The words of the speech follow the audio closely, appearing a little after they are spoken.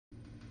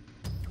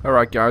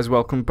Alright guys,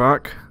 welcome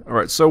back.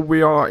 Alright, so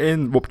we are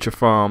in Rupture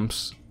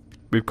Farms.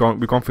 We've gone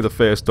through the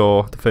first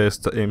door, the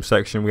first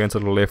section. We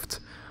entered the lift,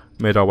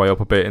 made our way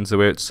up a bit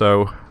into it.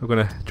 So we're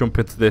gonna jump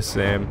into this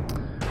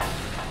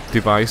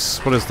device.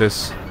 What is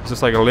this? Is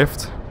this like a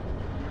lift?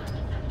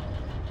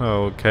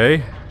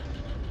 Okay.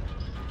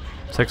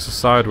 Takes us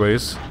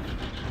sideways.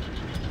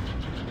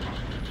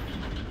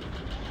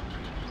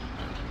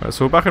 Right,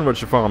 so we're back in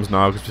Rupture Farms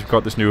now because we've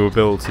got this new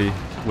ability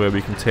where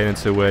we can turn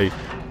into a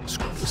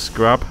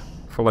scrab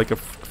for like a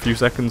few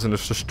seconds and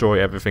just destroy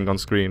everything on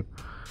screen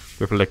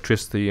with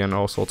electricity and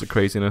all sorts of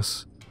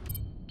craziness.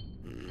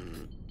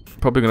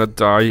 Probably gonna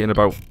die in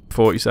about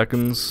 40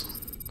 seconds.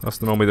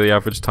 That's normally the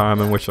average time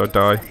in which I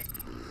die.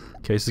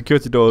 Okay,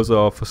 security doors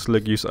are for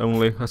Slig use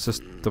only. That's this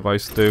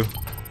device do.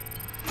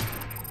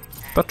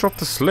 That dropped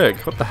the Slig.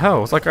 What the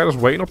hell? Was that guy just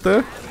waiting up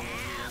there?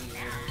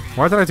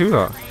 Why did I do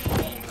that?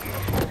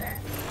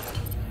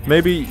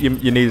 Maybe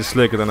you need a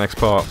Slig in the next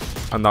part,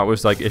 and that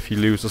was like if you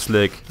lose a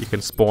Slig, you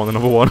can spawn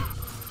another one.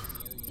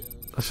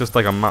 That's just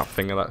like a map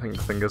thing of that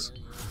thing is.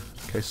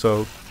 Okay,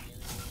 so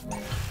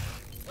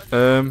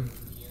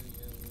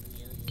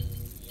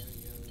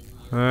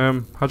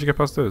how'd you get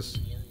past this?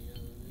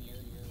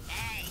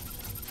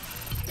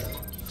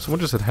 Someone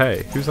just said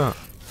hey. Who's that?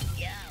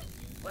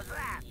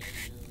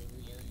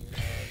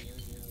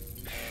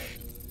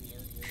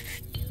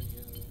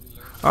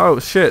 Oh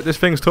shit, this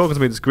thing's talking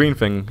to me, this green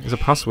thing is a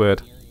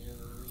password.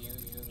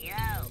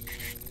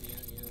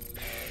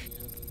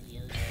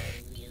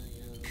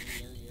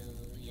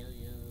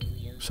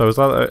 So is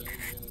that it?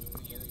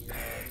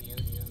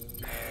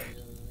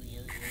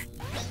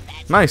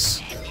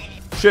 Nice!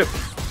 Shit!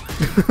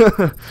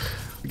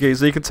 Okay,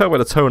 so you can tell by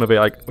the tone of it,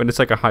 like when it's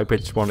like a high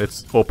pitched one,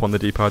 it's up on the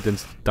D-pad and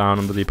it's down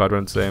on the D-pad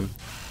when it's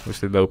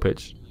obviously low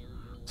pitched.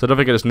 So I don't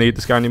think I just need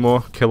this guy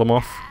anymore, kill him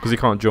off, because he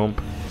can't jump.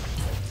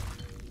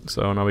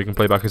 So now we can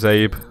play back as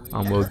Abe,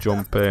 and we'll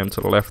jump to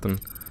the left and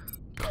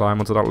climb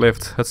onto that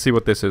lift. Let's see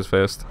what this is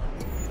first.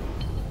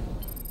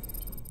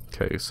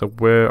 Okay, so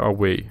where are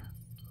we?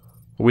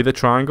 Are we the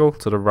triangle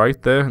to the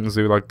right there in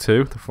Zulag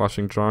 2, the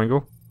flashing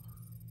triangle?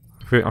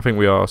 I think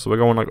we are, so we're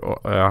going like...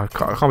 I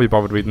can't be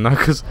bothered reading that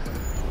because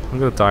I'm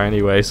going to die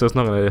anyway, so it's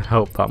not going to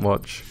help that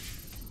much.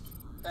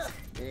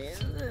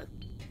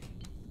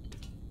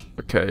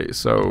 Okay,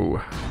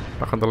 so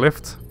back on the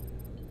lift.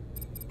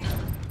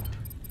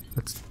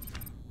 Let's...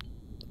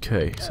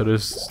 Okay, so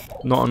there's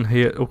not on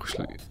here. Oh,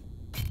 actually,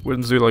 we're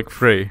in Zulag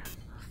 3.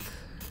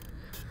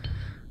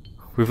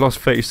 We've lost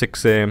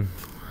 36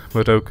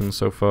 Mudokons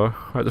so far.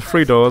 Right, there's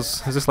 3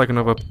 doors. Is this like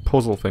another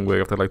puzzle thing where you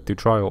have to like do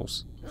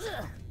trials?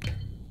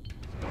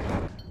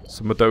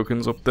 Some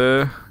Mudokons up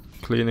there,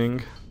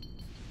 cleaning.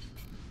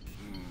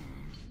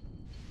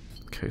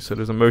 Okay, so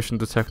there's a motion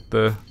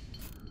detector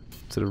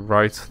to the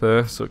right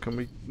there. So can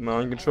we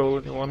mind control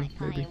anyone,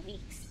 maybe?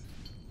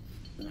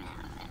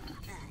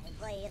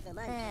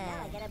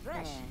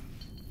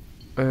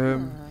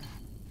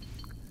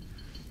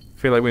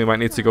 Feel like we might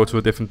need to go to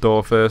a different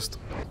door first.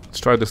 Let's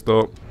try this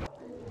door.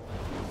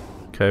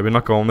 Okay, we're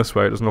not going this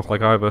way. It doesn't look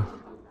like either.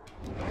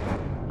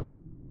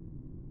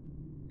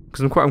 Because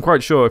I'm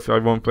quite sure if I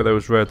run for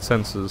those red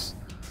sensors,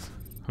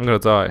 I'm gonna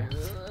die.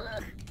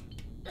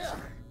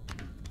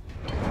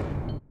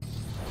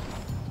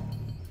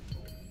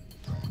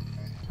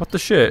 What the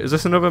shit? Is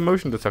this another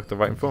motion detector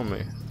right in front of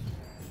me?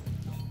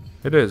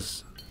 It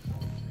is.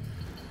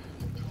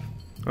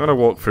 I'm gonna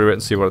walk through it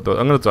and see what it does.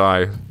 I'm gonna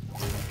die.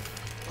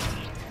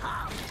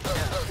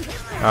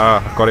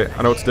 Ah, I've got it.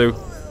 I know what to do.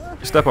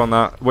 You step on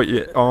that. Wait,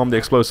 you arm the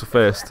explosive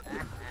first,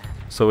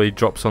 so he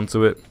drops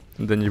onto it,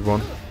 and then you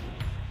run.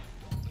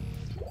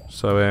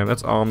 So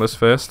let's arm this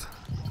first.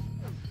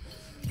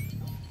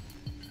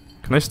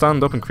 Can I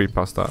stand up and creep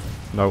past that?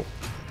 No.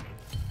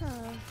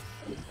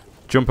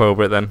 Jump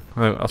over it then.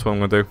 That's what I'm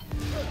gonna do.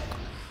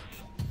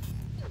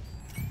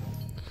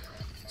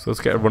 So let's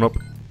get a run up.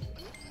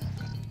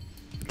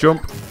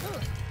 Jump.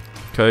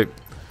 Okay.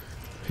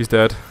 He's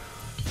dead.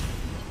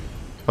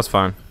 That's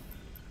fine.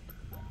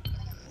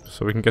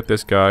 So we can get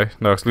this guy.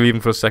 No, let's leave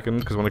him for a second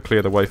because I want to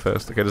clear the way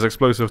first. Okay, there's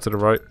explosives to the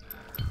right.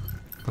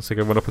 Let's take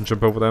a run up and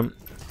jump over them.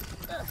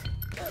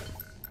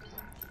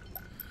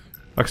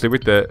 Actually,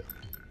 wait there.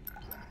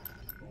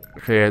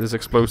 Okay, yeah, there's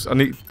explosives. I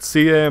need to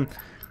see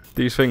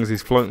these things,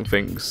 these floating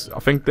things. I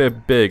think they're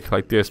big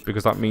like this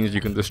because that means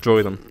you can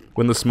destroy them.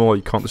 When they're small,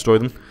 you can't destroy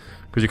them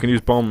because you can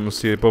use bombs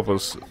see above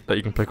us that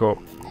you can pick up.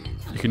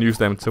 You can use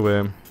them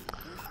to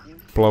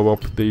blow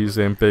up these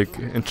big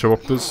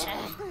interrupters.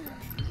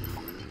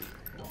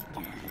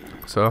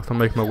 So I have to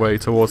make my way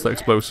towards the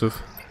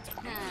explosive.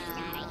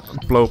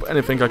 Blow up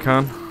anything I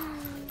can.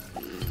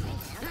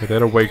 Okay,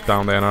 they're awake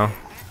down there now.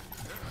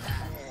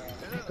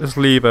 This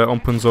lever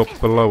opens up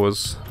below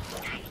us.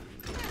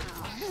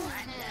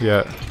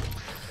 Yeah.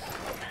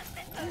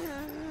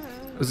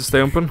 Does it stay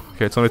open?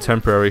 Okay, it's only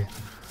temporary.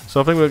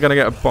 So I think we're gonna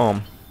get a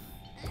bomb.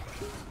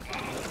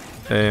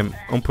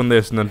 Open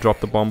this and then drop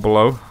the bomb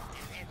below.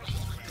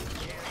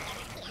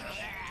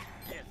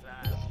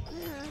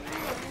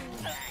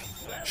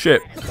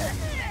 Shit.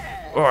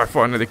 Oh, I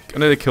thought I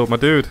nearly killed my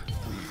dude.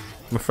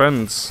 My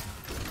friends.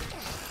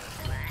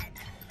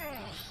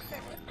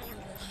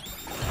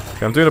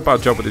 Okay, I'm doing a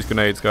bad job with these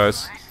grenades,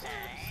 guys.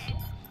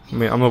 I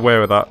mean, I'm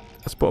aware of that.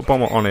 Let's put a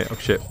bomb on it. Oh,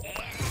 shit.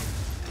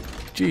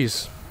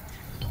 Jeez.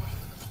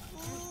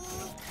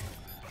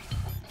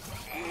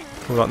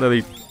 Well, that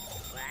nearly...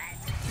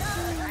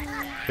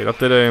 Okay, that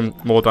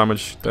did more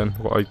damage than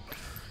what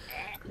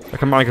I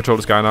can mind control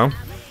this guy now.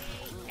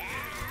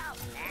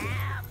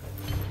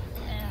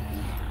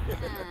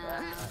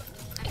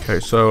 Okay,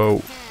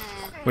 so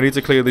we need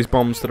to clear these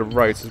bombs to the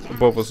right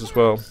above us as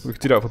well. We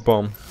can do that with a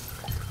bomb.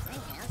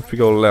 If we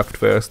go left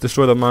first,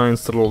 destroy the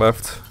mines to the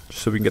left,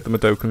 just so we can get the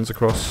Mudokons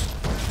across.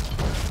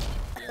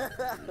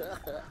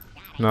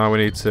 Now we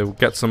need to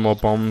get some more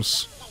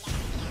bombs.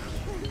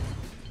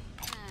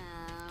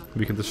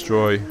 We can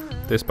destroy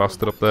this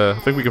bastard up there. I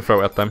think we can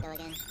throw it at them.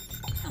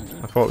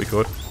 I thought we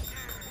could.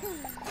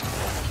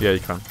 Yeah, you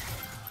can.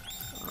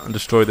 And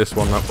destroy this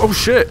one now. Oh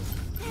shit!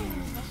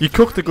 You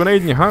cooked the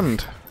grenade in your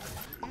hand.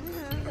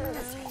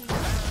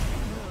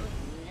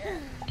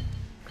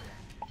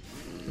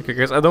 Okay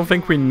guys, I don't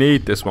think we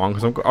need this one,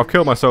 because I've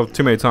killed myself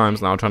too many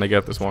times now trying to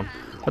get this one.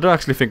 I don't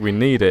actually think we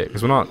need it,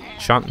 because we're not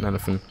chanting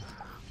anything.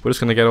 We're just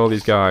going to get all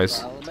these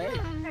guys.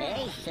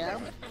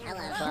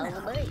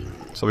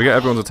 So we get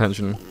everyone's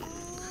attention.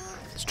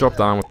 Let's drop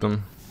down with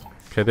them.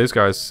 Okay, these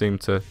guys seem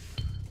to...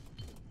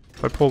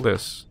 If I pull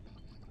this...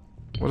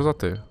 What does that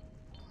do?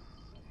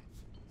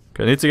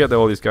 Okay, I need to get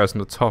all these guys from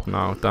the top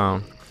now,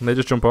 down. Can they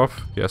just jump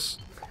off? Yes.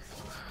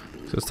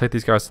 So let's take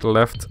these guys to the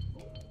left.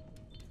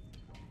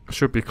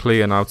 Should be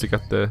clear now to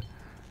get the...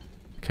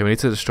 Okay, we need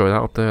to destroy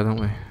that up there, don't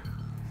we?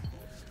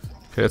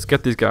 Okay, let's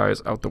get these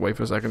guys out the way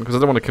for a second, because I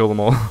don't want to kill them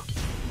all.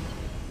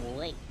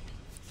 Wait.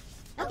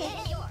 Okay,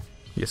 sure.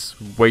 Yes,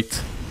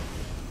 wait.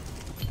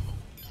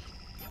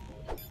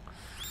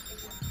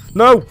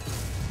 No!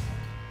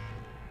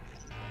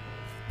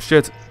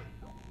 Shit.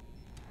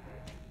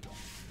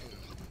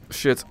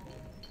 Shit.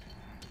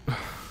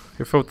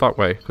 You throw it that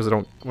way, because I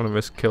don't want to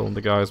risk killing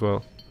the guy as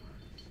well.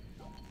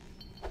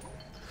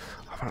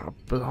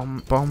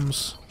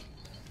 Bombs.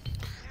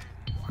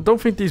 I don't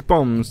think these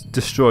bombs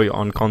destroy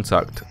on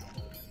contact.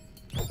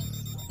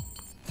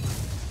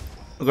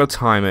 I've got to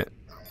time it.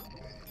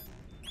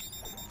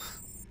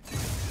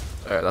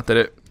 Alright, that did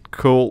it.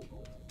 Cool.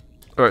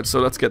 Alright, so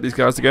let's get these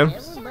guys again.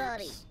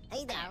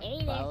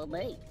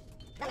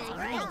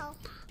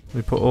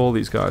 We put all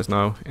these guys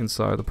now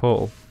inside the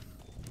portal.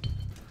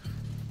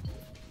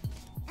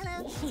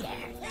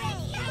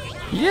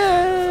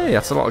 Yay!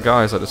 That's a lot of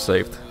guys I just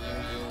saved.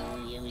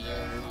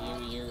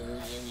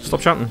 Stop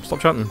chanting, stop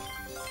chanting.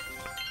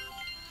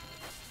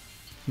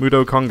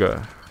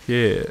 Mudokonga.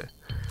 Yeah.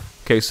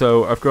 Okay,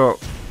 so I've got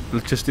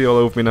electricity all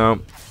over me now,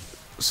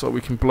 so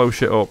we can blow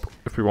shit up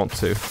if we want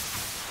to.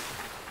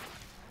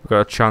 We've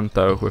got a chant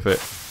though with it.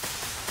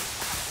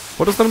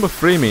 What does the number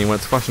 3 mean when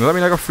it's flashing? Does that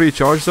mean I got 3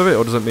 charges of it,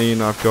 or does it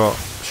mean I've got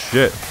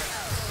shit?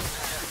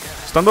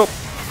 Stand up!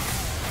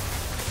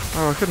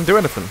 Oh, I couldn't do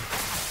anything.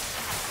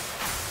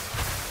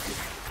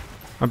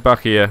 I'm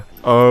back here.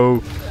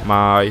 Oh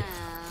my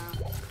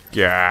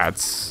god. I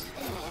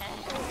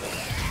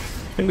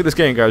think with this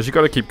game, guys, you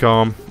gotta keep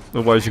calm,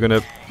 otherwise you're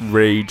gonna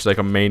rage like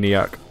a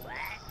maniac.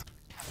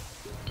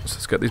 So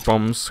let's get these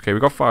bombs. Okay,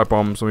 we've got 5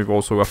 bombs, and we've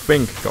also, I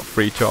think, got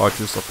 3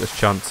 charges of this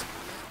chant.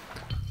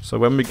 So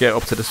when we get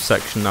up to this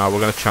section now, we're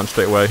gonna chant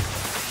straight away.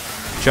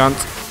 Chant.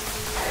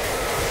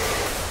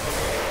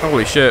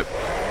 Holy shit.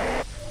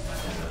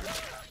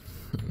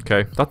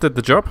 Okay, that did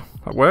the job.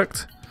 That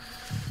worked.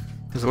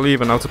 There's a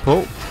lever now to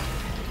pull.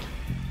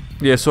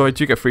 Yeah, so I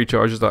do get 3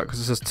 charges of that, because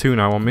it says 2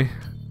 now on me.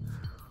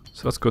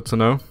 So that's good to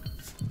know.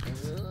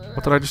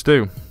 What did I just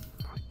do?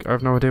 I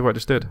have no idea what I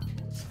just did.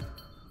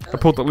 I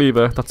pulled the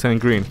lever, that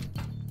turned green.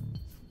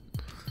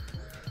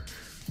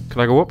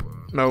 Can I go up?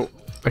 No.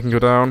 I can go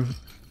down.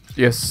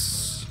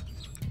 Yes.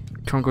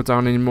 Can't go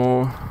down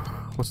anymore.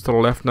 What's to the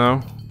left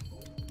now?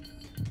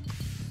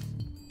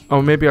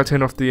 Oh, maybe I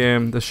turned off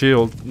the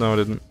shield. No, I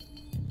didn't.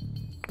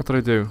 What did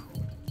I do?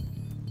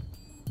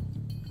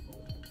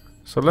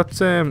 So let's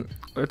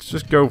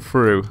just go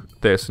through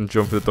this and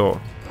jump through the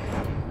door.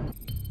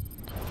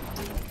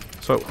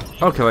 So,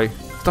 okay,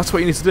 that's what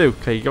you need to do.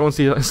 Okay, you go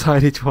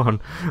inside each one.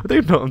 I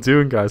don't know what I'm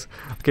doing, guys.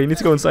 Okay, you need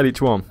to go inside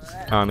each one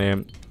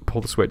and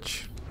pull the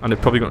switch. And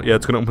it's probably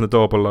it's gonna open the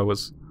door below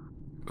us.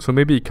 So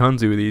maybe you can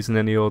do these in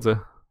any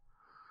order.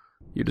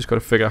 You just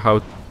gotta figure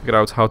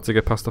out how to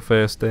get past the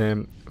first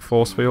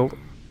force field.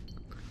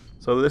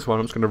 So this one,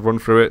 I'm just gonna run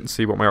through it and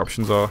see what my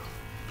options are.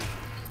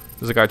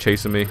 There's a guy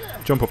chasing me.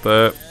 Jump up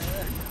there.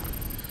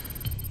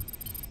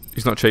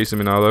 He's not chasing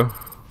me now though.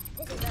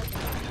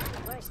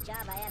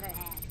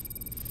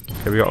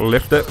 Okay, we gotta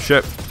lift it.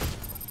 Shit.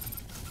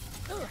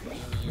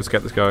 Let's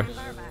get this guy.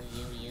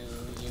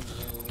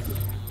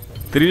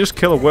 Did he just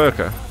kill a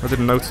worker? I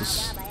didn't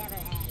notice.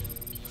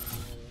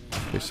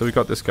 Okay, so we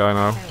got this guy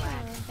now.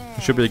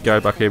 There should be a guy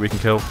back here we can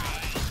kill.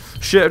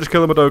 Shit, I just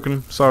killed a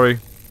Mudokon. Sorry.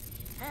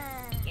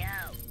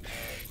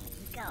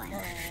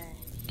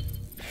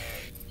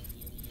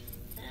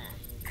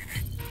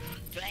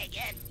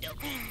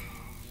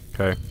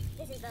 Okay.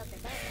 This is both the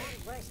best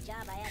and worst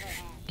job I ever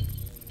had.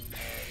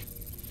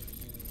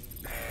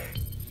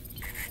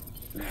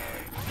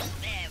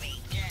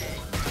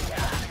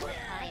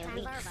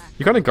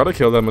 You kind of gotta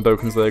kill them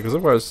Mudokons there, because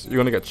otherwise you're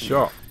gonna get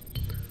shot.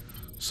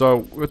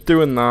 So with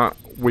doing that,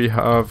 we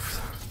have,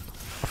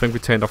 I think we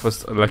turned off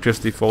this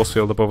electricity force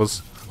field above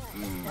us,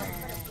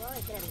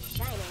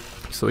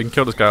 so we can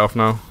kill this guy off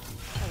now.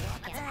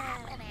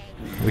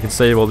 We can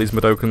save all these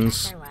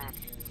Mudokons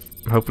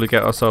and hopefully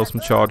get ourselves some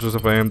charges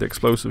of the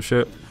explosive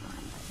shit.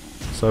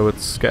 So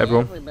let's get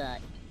everyone. I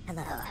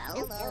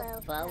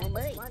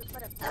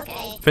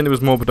think there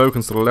was more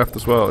Mudokons to the left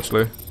as well,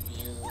 actually.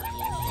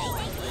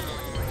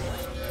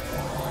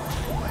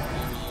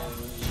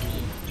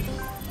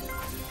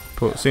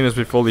 But seeing as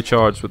we're fully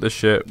charged with this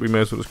shit, we may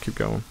as well just keep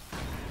going.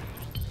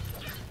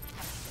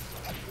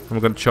 And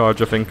we're going to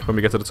charge, I think, when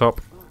we get to the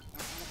top.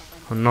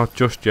 And not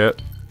just yet.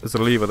 There's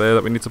a lever there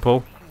that we need to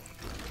pull.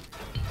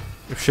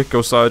 If shit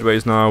goes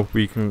sideways now,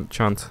 we can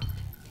chant.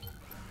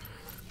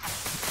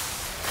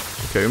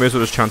 Okay, we may as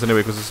well just chant anyway,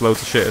 because there's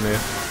loads of shit in here.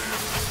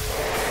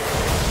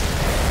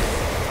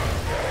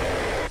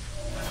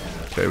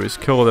 Okay, we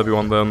just killed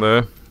everyone down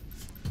there.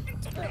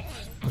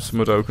 There's some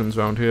Mudokons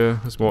around here.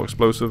 There's more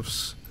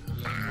explosives.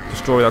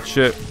 Destroy that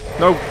shit.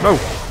 No, no!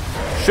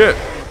 Shit!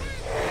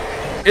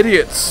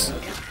 Idiots!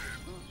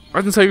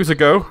 I didn't say he was a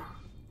go.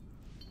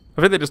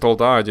 I think they just all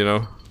died, you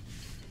know.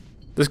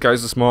 This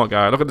guy's a smart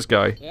guy. Look at this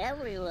guy.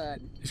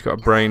 He's got a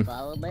brain.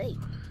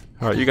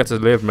 Alright, you get to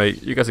live,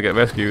 mate. You get to get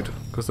rescued.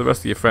 Because the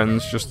rest of your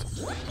friends just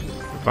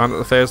found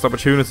the first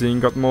opportunity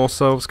and got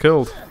themselves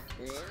killed.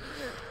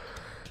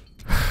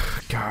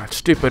 God,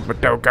 stupid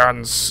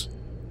Mudokons.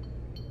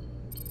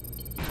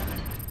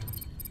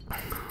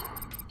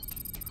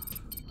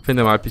 I think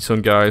there might be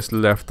some guys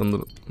left on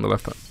the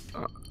left.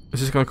 Is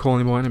this going to call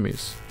any more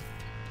enemies?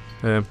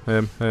 No.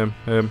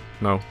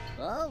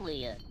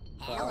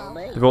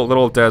 They're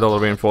all dead. All the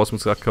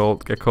reinforcements get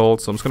called.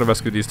 So I'm just going to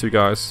rescue these two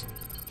guys,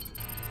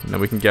 and then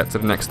we can get to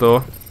the next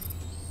door.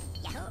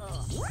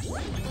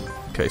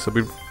 Okay, so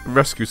we've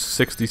rescued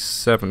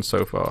 67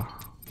 so far.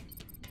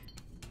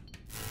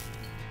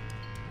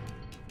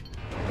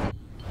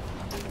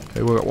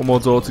 Okay, we've got one more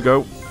door to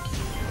go.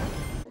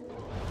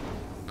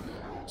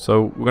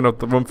 So we're gonna have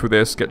to run through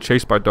this, get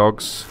chased by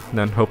dogs, and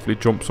then hopefully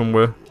jump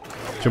somewhere.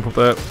 Jump up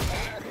there.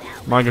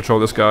 Mind control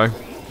this guy.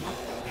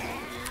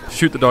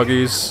 Shoot the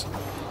doggies.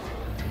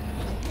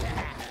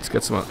 Let's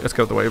get out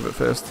of the way of it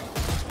first.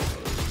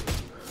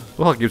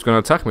 Well, like he was gonna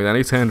attack me then,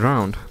 he turned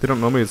around. They don't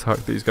normally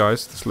attack these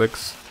guys, the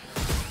Sligs.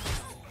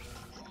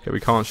 Okay, we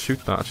can't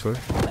shoot that actually.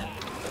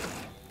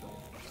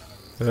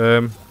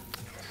 So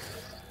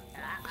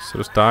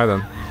just die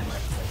then.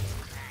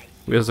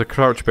 There's a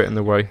crouch bit in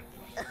the way.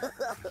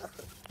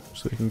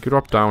 So we can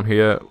drop down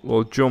here,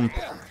 we'll jump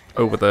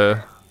over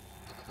there.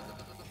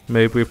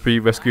 Maybe if we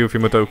rescue a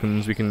few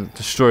Mudokons, we can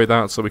destroy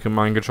that so we can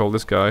mind control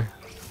this guy.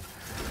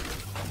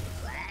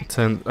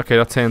 Okay,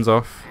 that turns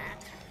off.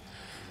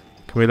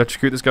 Can we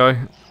electrocute this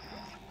guy?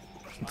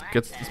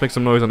 Let's make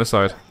some noise on this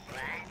side.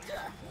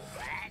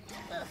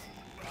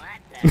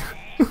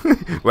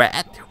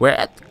 Wet.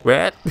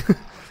 There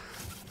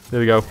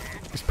we go.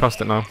 He's past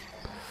it now.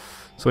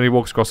 So when he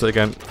walks across it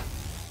again,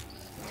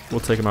 we'll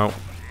take him out.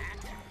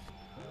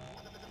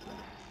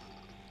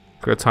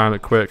 Gotta time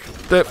it quick.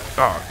 There.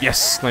 Oh,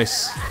 yes,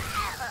 nice.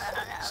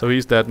 So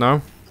he's dead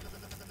now.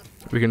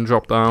 We can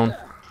drop down,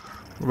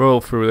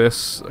 roll through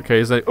this. Okay,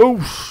 is there? Oh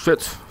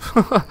shit!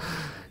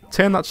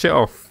 Turn that shit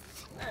off.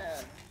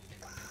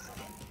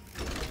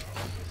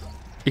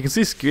 You can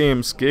see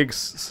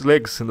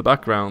Sligs in the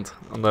background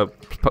in the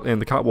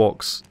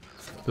catwalks,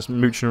 just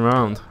mooching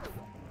around.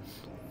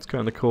 It's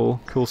kind of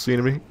cool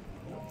scenery.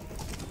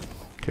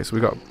 Okay, so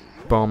we got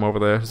a bomb over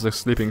there. There's a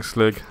sleeping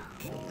Slig.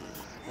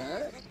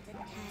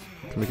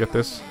 Can we get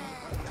this?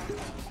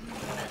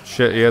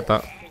 Shit, he had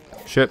that.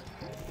 Shit.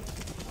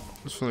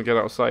 Just want to get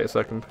out of sight a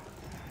second.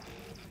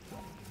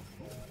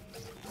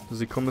 Does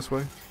he come this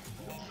way?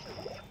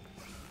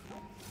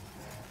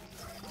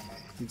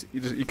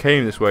 He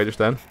came this way just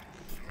then.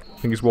 I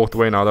think he's walked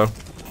away now though.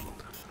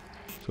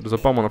 So there's a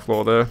bomb on the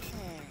floor there.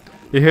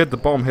 He heard the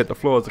bomb hit the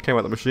floor as it came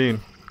out of the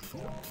machine.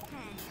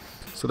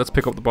 So let's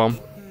pick up the bomb.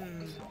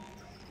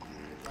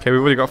 Okay,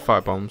 we've already got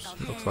 5 bombs,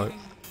 it looks like.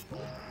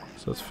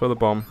 So let's throw the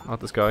bomb at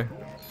this guy.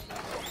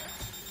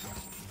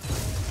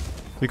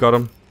 We got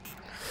him.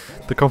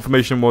 The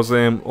confirmation was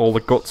all the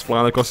guts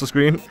flying across the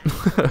screen.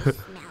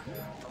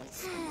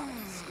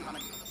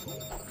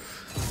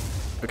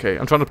 Okay,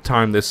 I'm trying to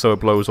time this so it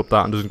blows up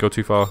that and doesn't go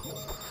too far.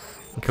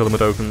 And kill the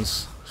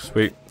Mudokons.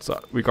 Sweet. So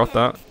we got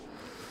that.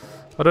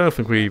 I don't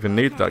think we even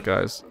need that,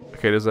 guys.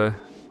 Okay, there's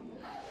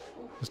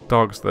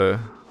dogs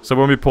there. So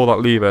when we pull that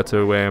lever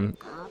to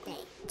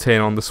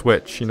turn on the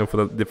switch, you know,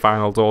 for the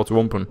final door to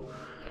open,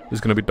 there's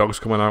going to be dogs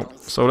coming out.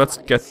 So let's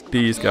get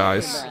these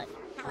guys.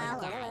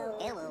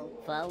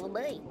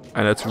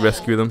 And let's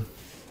rescue them.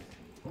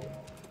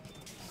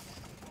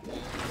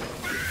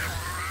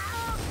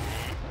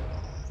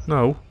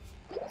 No.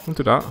 Don't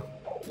do that.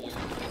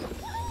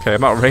 Okay,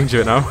 I'm out of range of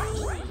it now.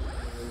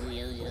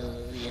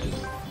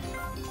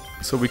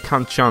 so we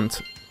can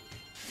chant.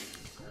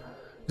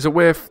 Is it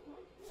worth...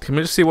 Can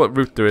we just see what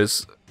route there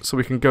is? So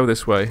we can go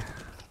this way.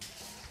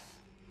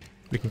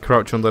 We can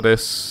crouch under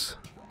this.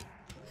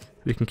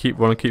 We can keep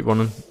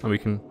running, and we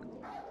can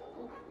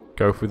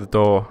go through the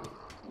door.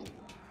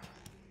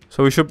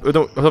 So we should... I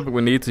don't think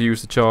we need to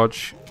use the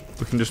charge.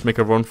 We can just make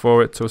a run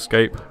for it to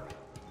escape.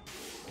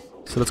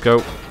 So let's go.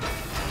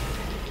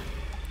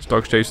 This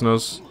dog's chasing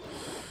us.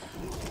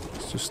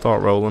 Let's just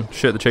start rolling.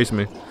 Shit, they're chasing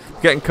me.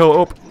 Getting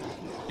caught up.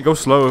 You go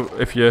slow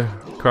if you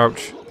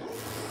crouch.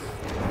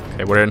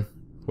 Okay, we're in.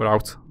 We're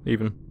out,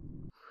 even.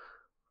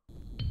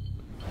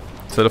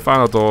 So the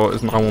final door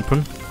is now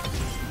open.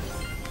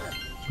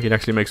 We can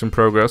actually make some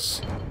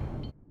progress.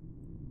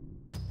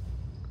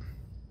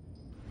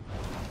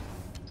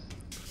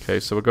 Okay,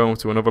 so we're going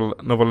to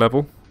another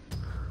level.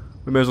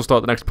 We may as well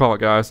start the next part,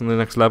 guys, in the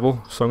next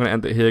level. So I'm going to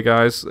end it here,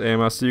 guys.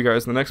 I'll see you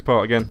guys in the next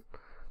part again.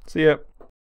 See ya.